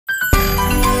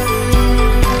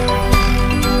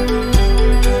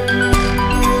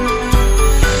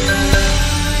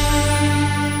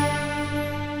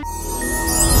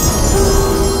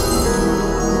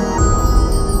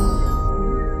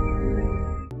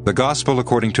The Gospel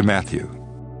according to Matthew.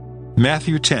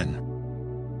 Matthew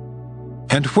 10.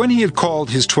 And when he had called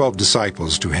his 12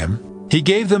 disciples to him, he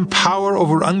gave them power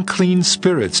over unclean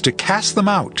spirits to cast them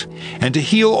out, and to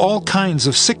heal all kinds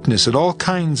of sickness and all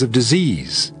kinds of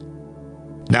disease.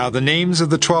 Now the names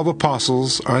of the 12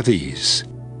 apostles are these: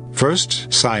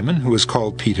 first, Simon, who is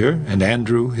called Peter, and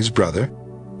Andrew his brother,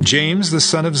 James the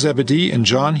son of Zebedee, and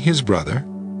John his brother,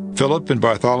 Philip and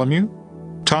Bartholomew,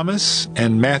 Thomas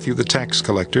and Matthew the tax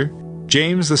collector,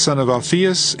 James the son of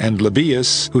Alphaeus, and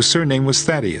Lebbaeus, whose surname was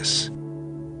Thaddeus,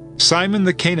 Simon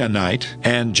the Canaanite,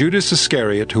 and Judas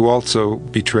Iscariot, who also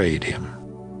betrayed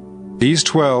him. These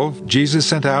 12 Jesus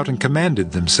sent out and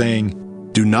commanded them, saying,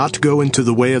 Do not go into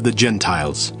the way of the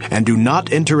Gentiles, and do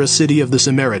not enter a city of the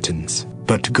Samaritans,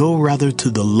 but go rather to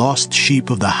the lost sheep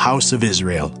of the house of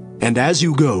Israel. And as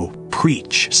you go,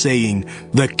 preach, saying,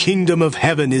 The kingdom of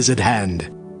heaven is at hand.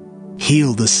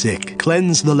 Heal the sick,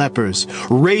 cleanse the lepers,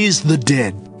 raise the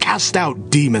dead, cast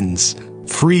out demons.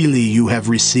 Freely you have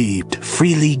received,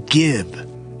 freely give.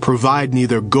 Provide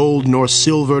neither gold nor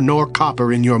silver nor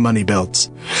copper in your money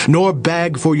belts, nor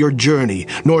bag for your journey,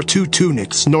 nor 2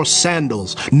 tunics, nor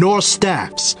sandals, nor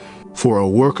staffs, for a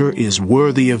worker is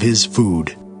worthy of his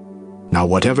food. Now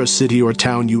whatever city or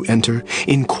town you enter,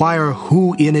 inquire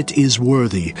who in it is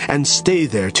worthy, and stay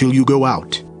there till you go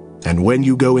out. And when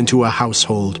you go into a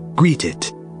household, greet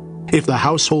it. If the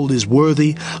household is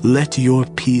worthy, let your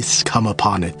peace come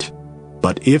upon it.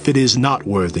 But if it is not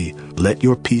worthy, let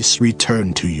your peace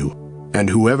return to you. And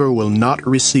whoever will not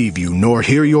receive you, nor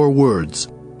hear your words,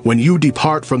 when you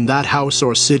depart from that house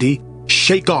or city,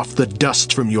 shake off the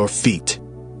dust from your feet.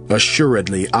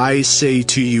 Assuredly, I say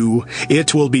to you,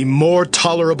 it will be more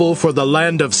tolerable for the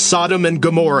land of Sodom and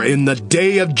Gomorrah in the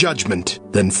day of judgment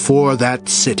than for that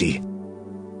city.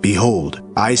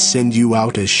 Behold, I send you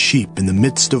out as sheep in the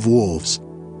midst of wolves.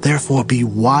 Therefore be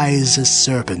wise as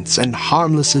serpents and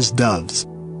harmless as doves.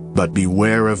 But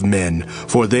beware of men,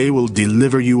 for they will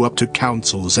deliver you up to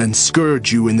councils and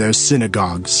scourge you in their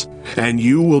synagogues. And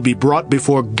you will be brought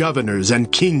before governors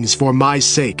and kings for my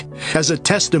sake, as a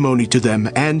testimony to them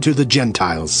and to the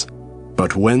Gentiles.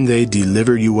 But when they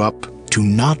deliver you up, do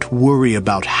not worry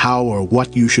about how or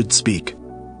what you should speak.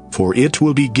 For it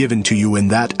will be given to you in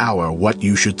that hour what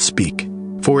you should speak.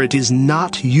 For it is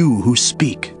not you who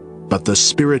speak, but the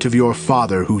Spirit of your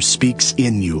Father who speaks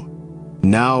in you.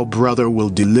 Now brother will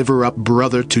deliver up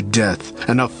brother to death,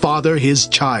 and a father his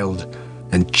child.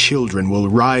 And children will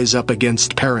rise up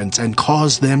against parents and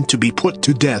cause them to be put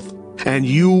to death. And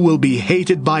you will be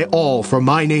hated by all for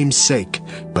my name's sake.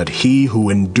 But he who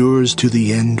endures to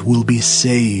the end will be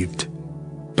saved.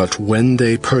 But when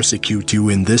they persecute you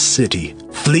in this city,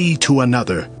 flee to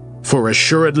another. For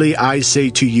assuredly I say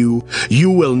to you,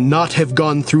 you will not have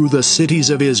gone through the cities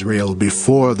of Israel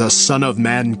before the Son of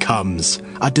Man comes.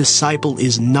 A disciple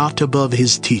is not above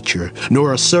his teacher,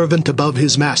 nor a servant above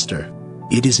his master.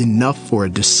 It is enough for a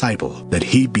disciple that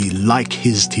he be like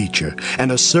his teacher,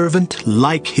 and a servant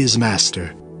like his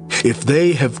master. If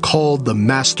they have called the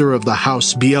master of the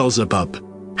house Beelzebub,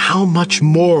 how much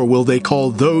more will they call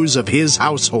those of his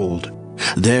household?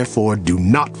 Therefore do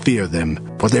not fear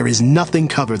them, for there is nothing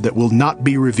covered that will not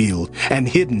be revealed, and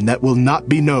hidden that will not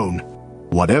be known.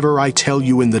 Whatever I tell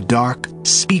you in the dark,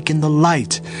 speak in the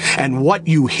light, and what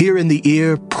you hear in the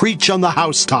ear, preach on the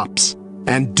housetops.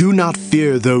 And do not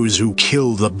fear those who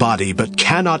kill the body, but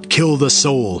cannot kill the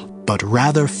soul, but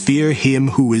rather fear him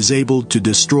who is able to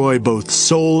destroy both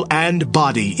soul and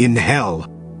body in hell.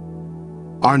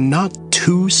 Are not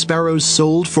 2 sparrows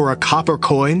sold for a copper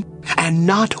coin? And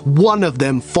not one of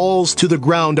them falls to the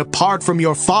ground apart from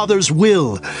your Father's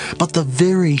will. But the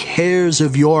very hairs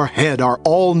of your head are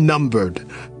all numbered.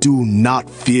 Do not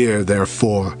fear,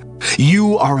 therefore.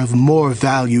 You are of more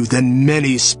value than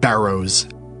many sparrows.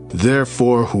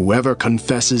 Therefore, whoever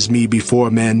confesses me before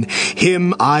men,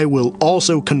 him I will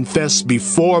also confess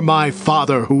before my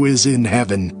Father who is in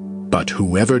heaven. But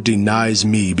whoever denies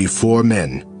me before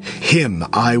men, him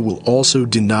I will also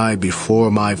deny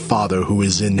before my Father who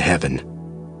is in heaven.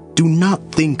 Do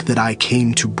not think that I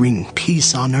came to bring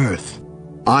peace on earth.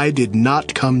 I did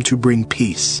not come to bring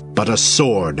peace, but a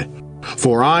sword.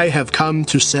 For I have come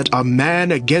to set a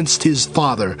man against his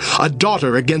father, a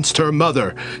daughter against her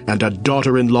mother, and a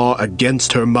daughter-in-law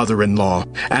against her mother-in-law.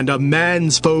 And a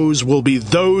man's foes will be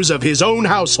those of his own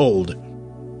household.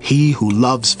 He who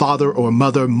loves father or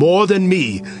mother more than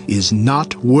me is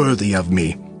not worthy of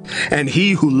me. And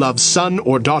he who loves son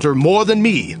or daughter more than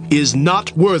me is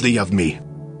not worthy of me.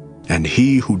 And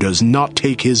he who does not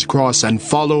take his cross and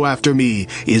follow after me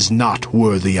is not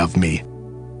worthy of me.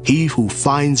 He who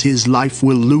finds his life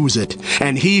will lose it,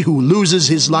 and he who loses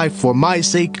his life for my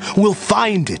sake will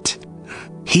find it.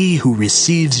 He who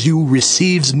receives you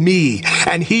receives me,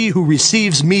 and he who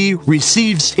receives me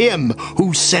receives him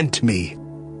who sent me.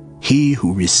 He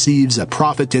who receives a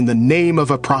prophet in the name of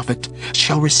a prophet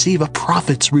shall receive a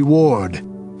prophet's reward,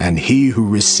 and he who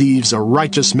receives a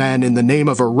righteous man in the name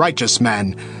of a righteous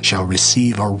man shall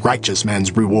receive a righteous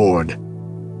man's reward.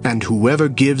 And whoever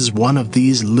gives one of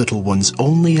these little ones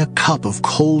only a cup of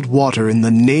cold water in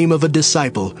the name of a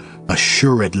disciple,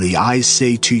 assuredly I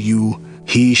say to you,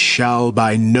 he shall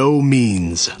by no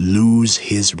means lose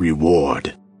his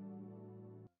reward.